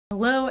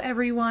Hello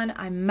everyone,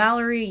 I'm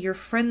Mallory, your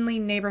friendly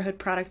neighborhood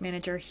product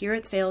manager here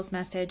at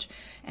Salesmsg,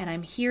 and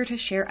I'm here to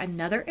share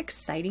another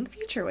exciting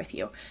feature with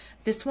you.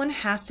 This one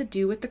has to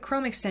do with the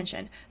Chrome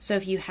extension. So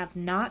if you have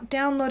not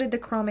downloaded the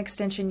Chrome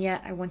extension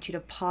yet, I want you to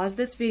pause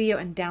this video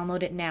and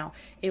download it now.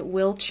 It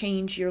will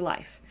change your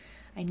life.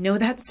 I know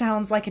that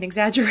sounds like an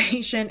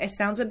exaggeration. It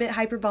sounds a bit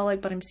hyperbolic,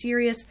 but I'm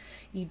serious.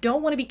 You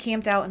don't want to be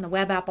camped out in the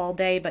web app all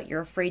day, but you're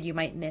afraid you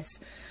might miss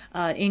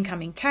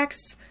incoming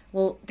texts.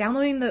 Well,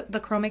 downloading the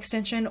Chrome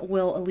extension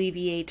will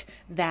alleviate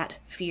that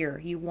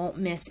fear. You won't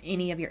miss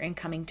any of your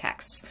incoming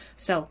texts.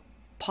 So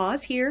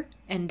pause here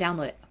and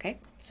download it, okay?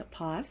 So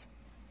pause.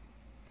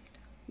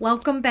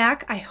 Welcome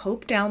back. I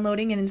hope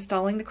downloading and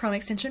installing the Chrome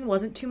extension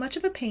wasn't too much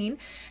of a pain.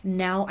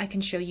 Now I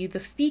can show you the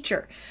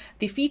feature.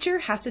 The feature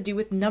has to do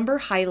with number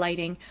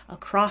highlighting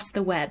across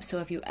the web. So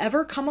if you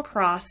ever come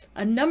across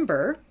a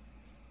number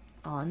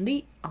on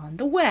the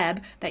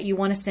web that you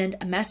want to send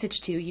a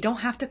message to, you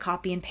don't have to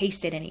copy and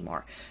paste it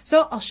anymore.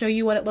 So I'll show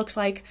you what it looks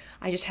like.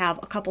 I just have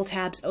a couple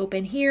tabs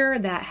open here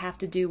that have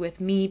to do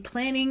with me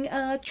planning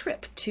a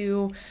trip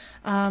to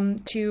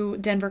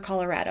Denver,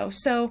 Colorado.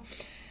 So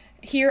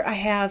here I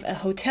have a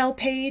hotel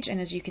page,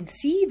 and as you can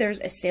see, there's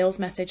a sales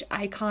message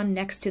icon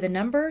next to the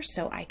number,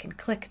 so I can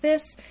click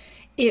this.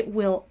 It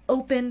will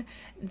open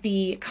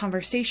the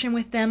conversation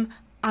with them.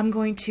 I'm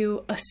going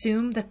to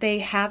assume that they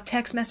have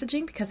text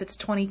messaging because it's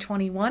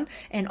 2021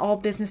 and all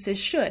businesses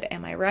should.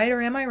 Am I right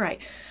or am I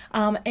right?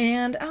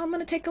 And I'm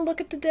going to take a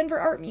look at the Denver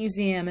Art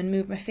Museum and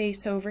move my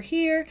face over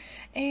here,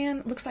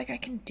 and looks like I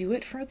can do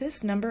it for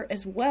this number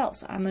as well.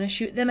 So I'm going to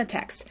shoot them a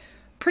text.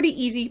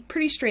 Pretty easy,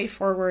 pretty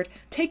straightforward.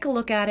 Take a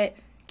look at it,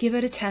 give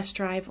it a test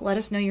drive, let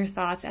us know your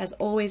thoughts. As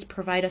always,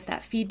 provide us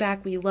that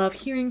feedback. We love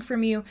hearing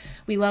from you.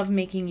 We love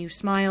making you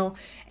smile.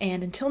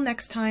 And until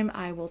next time,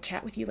 I will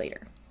chat with you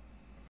later.